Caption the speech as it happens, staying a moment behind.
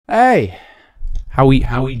Hey, how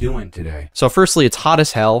we doing today? So firstly, it's hot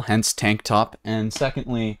as hell, hence tank top, and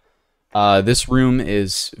secondly, this room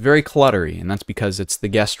is very cluttery, and that's because it's the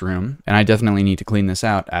guest room, and I definitely need to clean this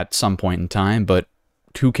out at some point in time, but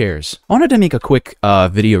who cares? I wanted to make a quick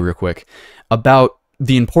video real quick about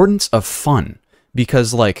the importance of fun,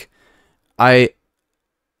 because like I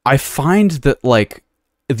find that like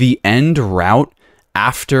the end route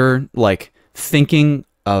after like thinking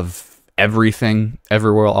of everything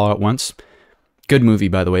everywhere all at once. Good movie,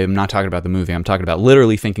 by the way. I'm not talking about the movie. I'm talking about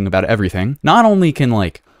literally thinking about everything. Not only can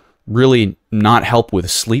like really not help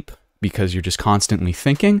with sleep because you're just constantly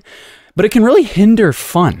thinking, but it can really hinder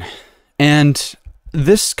fun. And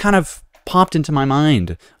this kind of popped into my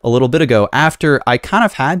mind a little bit ago after I kind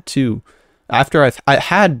of had to, this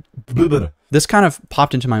kind of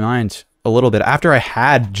popped into my mind a little bit after I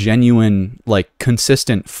had genuine, like,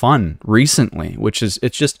 consistent fun recently, which is,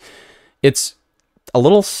 it's a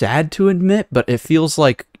little sad to admit, but it feels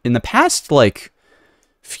like in the past, like,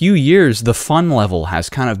 few years, the fun level has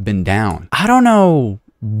kind of been down. I don't know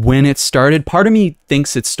when it started. Part of me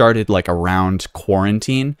thinks it started, like, around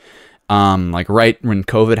quarantine. Like, right when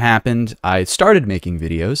COVID happened, I started making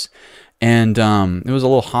videos, and it was a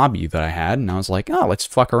little hobby that I had, and I was like, oh, let's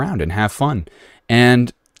fuck around and have fun.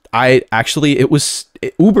 And it was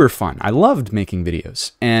uber fun. I loved making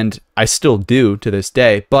videos, and I still do to this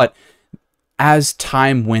day, but as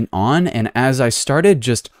time went on, and as I started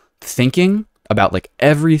just thinking about like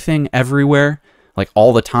everything everywhere, like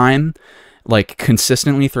all the time, like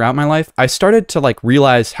consistently throughout my life, I started to like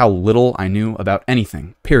realize how little I knew about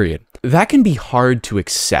anything, period. That can be hard to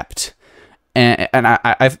accept. And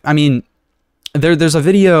I mean, there's a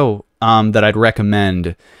video that I'd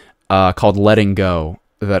recommend called Letting Go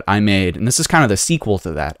that I made, and this is kind of the sequel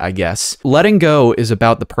to that, I guess. Letting go is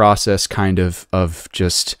about the process kind of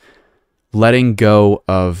just letting go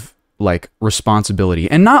of like responsibility,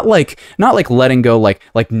 and not like letting go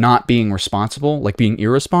like not being responsible, like being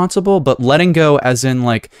irresponsible, but letting go as in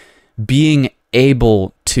like being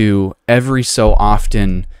able to every so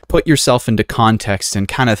often put yourself into context and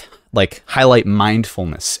kind of like highlight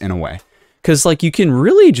mindfulness in a way. Because like you can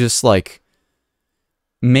really just like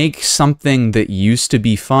make something that used to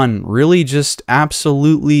be fun really just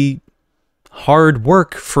absolutely hard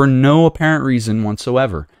work for no apparent reason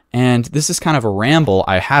whatsoever. And this is kind of a ramble.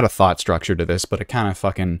 I had a thought structure to this, but it kind of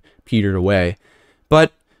fucking petered away.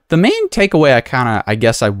 But the main takeaway I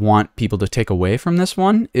guess I want people to take away from this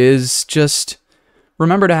one is just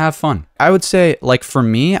remember to have fun. I would say, like for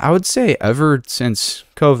me, I would say ever since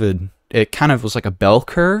COVID, it kind of was like a bell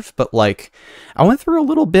curve, but like I went through a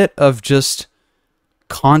little bit of just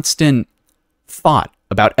constant thought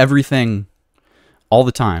about everything all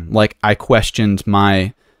the time. Like I questioned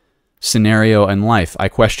my scenario in life. I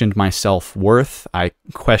questioned my self-worth. I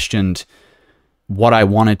questioned what I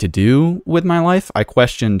wanted to do with my life. I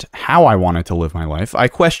questioned how I wanted to live my life. I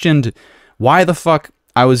questioned why the fuck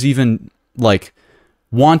I was even like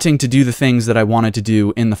wanting to do the things that I wanted to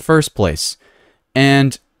do in the first place.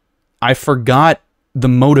 And I forgot the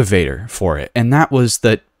motivator for it. And that was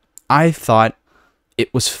that I thought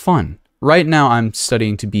it was fun. Right now I'm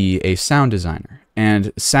studying to be a sound designer,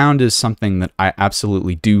 and sound is something that I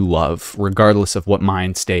absolutely do love, regardless of what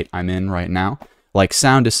mind state I'm in right now. Like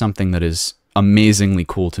sound is something that is amazingly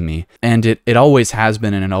cool to me, and it always has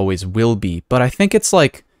been and it always will be. But I think it's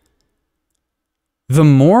like the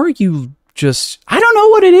more you just, I don't know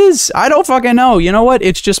what it is. I don't fucking know. You know what?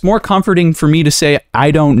 It's just more comforting for me to say,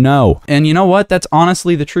 I don't know. And you know what? That's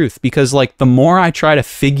honestly the truth, because like the more I try to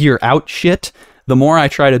figure out shit, the more I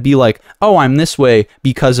try to be like, oh, I'm this way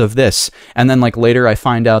because of this. And then like later I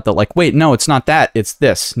find out that like, wait, no, it's not that, it's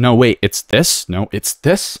this. No, wait, it's this. No, it's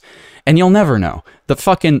this. And you'll never know. The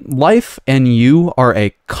fucking life and you are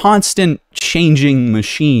a constant changing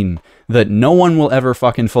machine that no one will ever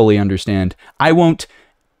fucking fully understand. I won't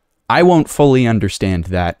fully understand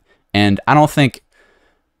that. And I think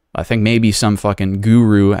maybe some fucking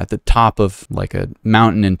guru at the top of like a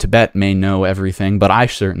mountain in Tibet may know everything, but I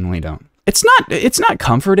certainly don't. It's not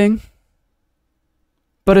comforting,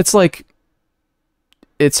 but it's like,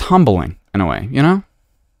 it's humbling in a way, you know?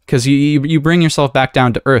 Because you bring yourself back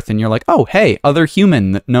down to earth and you're like, oh, hey, other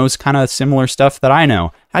human that knows kind of similar stuff that I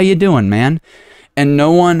know. How you doing, man? And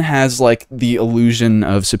no one has like the illusion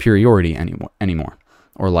of superiority anymore.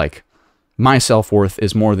 Or like, my self-worth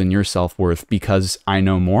is more than your self-worth because I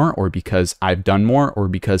know more, or because I've done more, or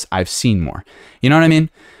because I've seen more. You know what I mean?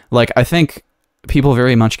 Like, I think people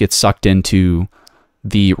very much get sucked into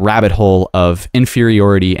the rabbit hole of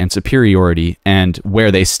inferiority and superiority and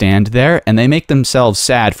where they stand there, and they make themselves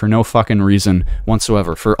sad for no fucking reason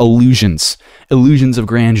whatsoever, for illusions of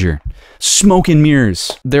grandeur, smoke and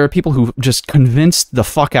mirrors. There are people who just convince the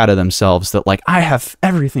fuck out of themselves that, like, I have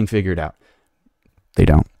everything figured out. They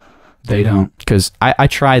don't. They don't. Because I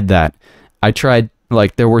tried that. I tried,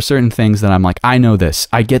 like, there were certain things that I'm like, I know this,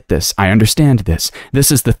 I get this, I understand this, this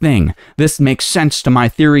is the thing, this makes sense to my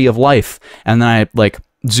theory of life. And then I, like,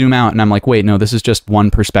 zoom out and I'm like, wait, no, this is just one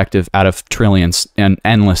perspective out of trillions and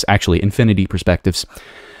endless, actually, infinity perspectives.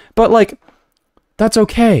 But, like, that's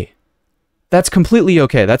okay. That's completely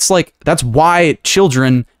okay. That's, like, that's why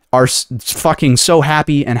children are fucking so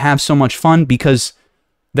happy and have so much fun, because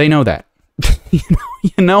they know that.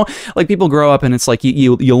 you know, like, people grow up and it's like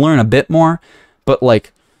you learn a bit more, but,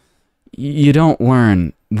 like, you don't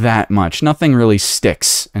learn that much. Nothing really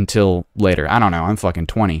sticks until later. I don't know. I'm fucking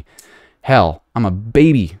 20. Hell, I'm a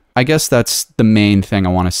baby. I guess that's the main thing I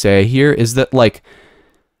want to say here, is that, like,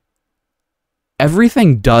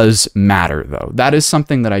 everything does matter, though. That is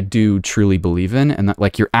something that I do truly believe in, and that,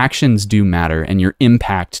 like, your actions do matter and your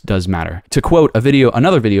impact does matter. To quote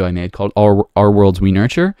another video I made called Our Worlds We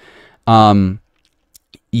Nurture,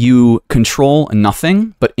 you control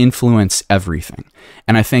nothing but influence everything.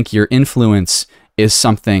 And I think your influence is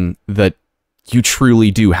something that you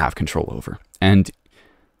truly do have control over. And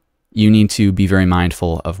you need to be very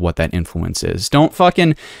mindful of what that influence is. Don't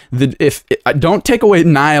fucking, don't take away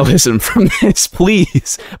nihilism from this,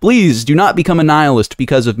 please. Please do not become a nihilist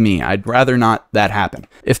because of me. I'd rather not that happen.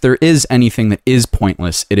 If there is anything that is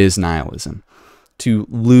pointless, it is nihilism. To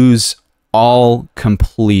lose all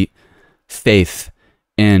complete faith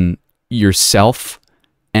in yourself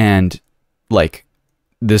and, like,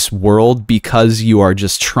 this world because you are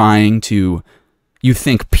just trying to, you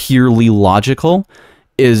think purely logical,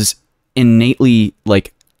 is innately,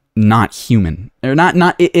 like, not human. Or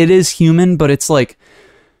it is human, but it's like,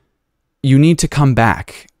 you need to come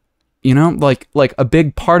back. You know, like a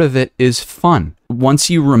big part of it is fun.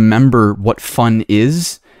 Once you remember what fun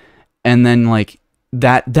is, and then, like,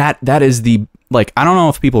 that is the, like, I don't know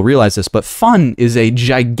if people realize this, but fun is a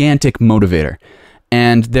gigantic motivator.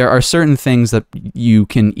 And there are certain things that you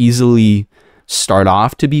can easily start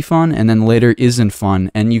off to be fun and then later isn't fun,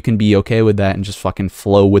 and you can be okay with that and just fucking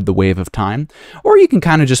flow with the wave of time. Or you can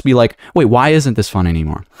kind of just be like, wait, why isn't this fun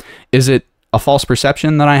anymore? Is it a false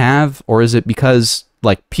perception that I have? Or is it because,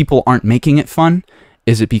 like, people aren't making it fun?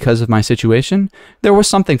 Is it because of my situation? There was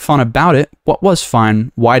something fun about it. What was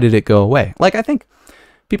fun? Why did it go away? Like, I think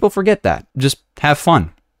people forget that. Just have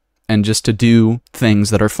fun. And just to do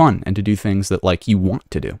things that are fun and to do things that, like, you want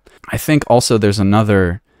to do. I think also there's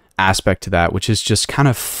another aspect to that, which is just kind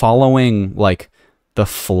of following, like, the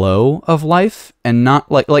flow of life, and not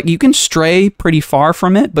like you can stray pretty far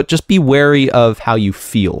from it, but just be wary of how you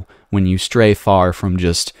feel when you stray far from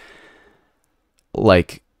just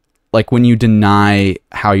like when you deny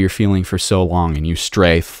how you're feeling for so long and you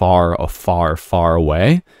stray far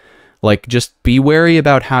away. Like, just be wary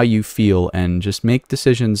about how you feel and just make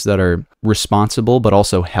decisions that are responsible but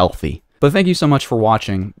also healthy. But thank you so much for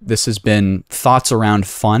watching. This has been thoughts around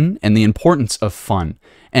fun and the importance of fun.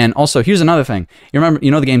 And also, here's another thing. You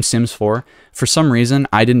know the game Sims 4? For some reason,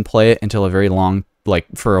 I didn't play it until a very long, like,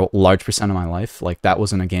 for a large percent of my life. Like, that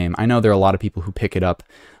wasn't a game. I know there are a lot of people who pick it up,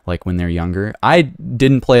 like, when they're younger. I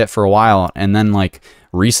didn't play it for a while, and then, like,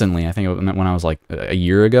 recently, I think when I was, like, a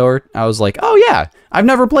year ago, or I was like, oh yeah, I've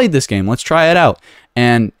never played this game. Let's try it out.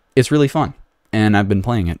 And it's really fun. And I've been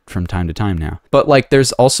playing it from time to time now. But, like,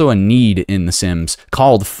 there's also a need in The Sims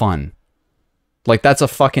called fun. Like, that's a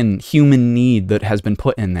fucking human need that has been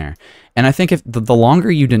put in there. And I think if the longer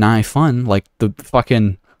you deny fun, like, the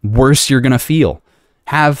fucking worse you're gonna feel.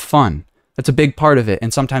 Have fun. That's a big part of it.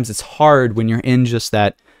 And sometimes it's hard when you're in just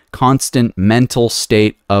that constant mental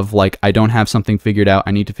state of, like, I don't have something figured out,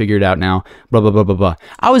 I need to figure it out now, blah, blah, blah, blah, blah.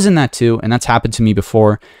 I was in that too, and that's happened to me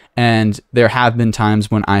before. And there have been times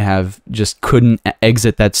when I have just couldn't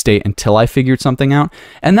exit that state until I figured something out.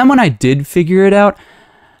 And then when I did figure it out,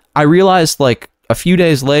 I realized, like, a few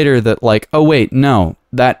days later that, like, oh wait, no,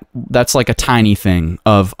 that's like a tiny thing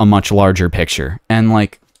of a much larger picture. And,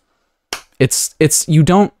 like, it's you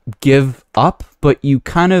don't give up, but you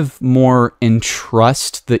kind of more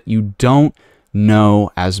entrust that you don't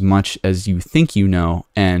know as much as you think you know.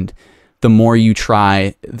 And the more you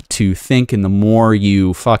try to think and the more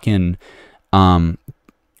you fucking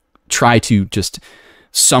try to just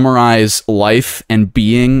summarize life and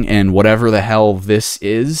being and whatever the hell this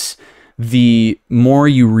is, the more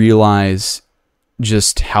you realize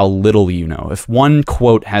just how little you know. If one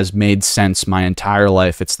quote has made sense my entire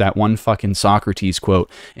life, it's that one fucking Socrates quote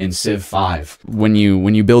in Civ 5. When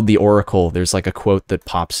you build the Oracle, there's like a quote that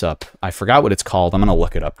pops up. I forgot what it's called. I'm gonna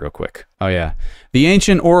look it up real quick. Oh yeah. The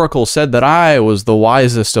ancient Oracle said that I was the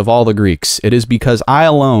wisest of all the Greeks. It is because I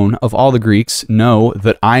alone of all the Greeks know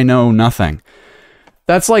that I know nothing.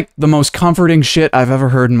 That's like the most comforting shit I've ever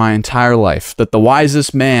heard in my entire life. That the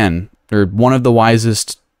wisest man, or one of the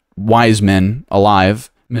wisest wise men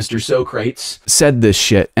alive, Mr. Socrates, said this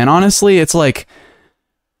shit. And honestly, it's like,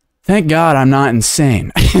 thank God I'm not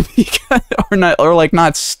insane. or like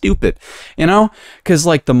not stupid, you know? Because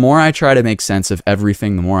like the more I try to make sense of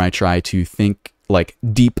everything, the more I try to think like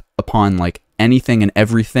deep upon like anything and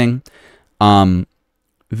everything,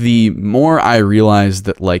 the more I realize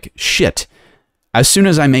that like shit, as soon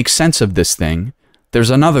as I make sense of this thing, there's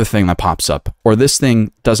another thing that pops up, or this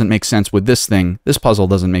thing doesn't make sense with this thing, this puzzle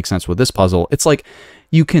doesn't make sense with this puzzle. It's like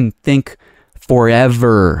you can think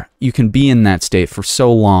forever. You can be in that state for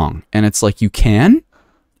so long. And it's like you can,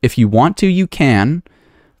 if you want to, you can,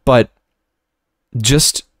 but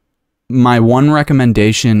just my one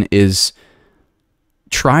recommendation is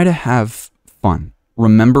try to have fun.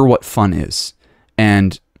 Remember what fun is.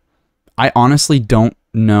 And I honestly don't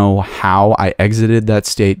know how I exited that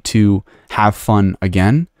state to have fun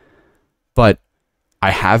again, but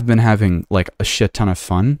I have been having like a shit ton of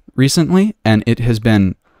fun recently, and it has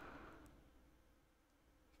been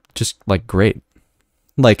just like great.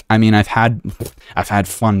 Like, I mean, I've had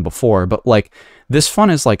fun before, but like this fun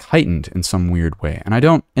is like heightened in some weird way, and I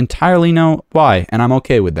don't entirely know why, and I'm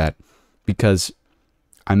okay with that because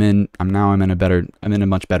I'm in a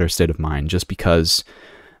much better state of mind, just because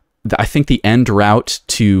I think the end route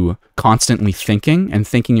to constantly thinking and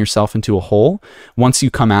thinking yourself into a hole, once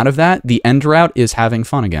you come out of that, the end route is having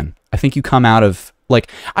fun again. I think you come out of,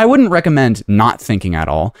 like, I wouldn't recommend not thinking at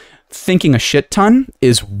all. Thinking a shit ton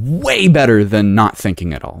is way better than not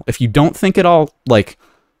thinking at all. If you don't think at all, like,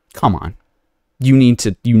 come on. You need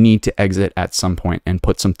to exit at some point and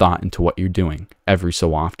put some thought into what you're doing every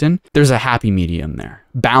so often. There's a happy medium there.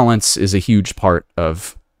 Balance is a huge part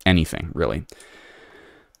of anything, really.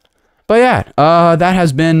 But yeah, that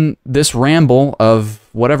has been this ramble of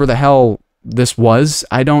whatever the hell this was.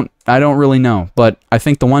 I don't really know, but I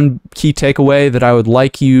think the one key takeaway that I would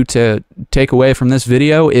like you to take away from this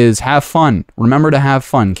video is have fun. Remember to have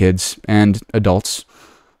fun, kids and adults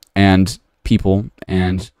and people.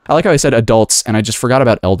 And I like how I said adults and I just forgot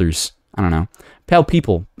about elders. I don't know. Tell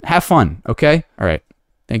people, have fun, okay? All right.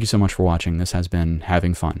 Thank you so much for watching. This has been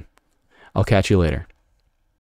Having Fun. I'll catch you later.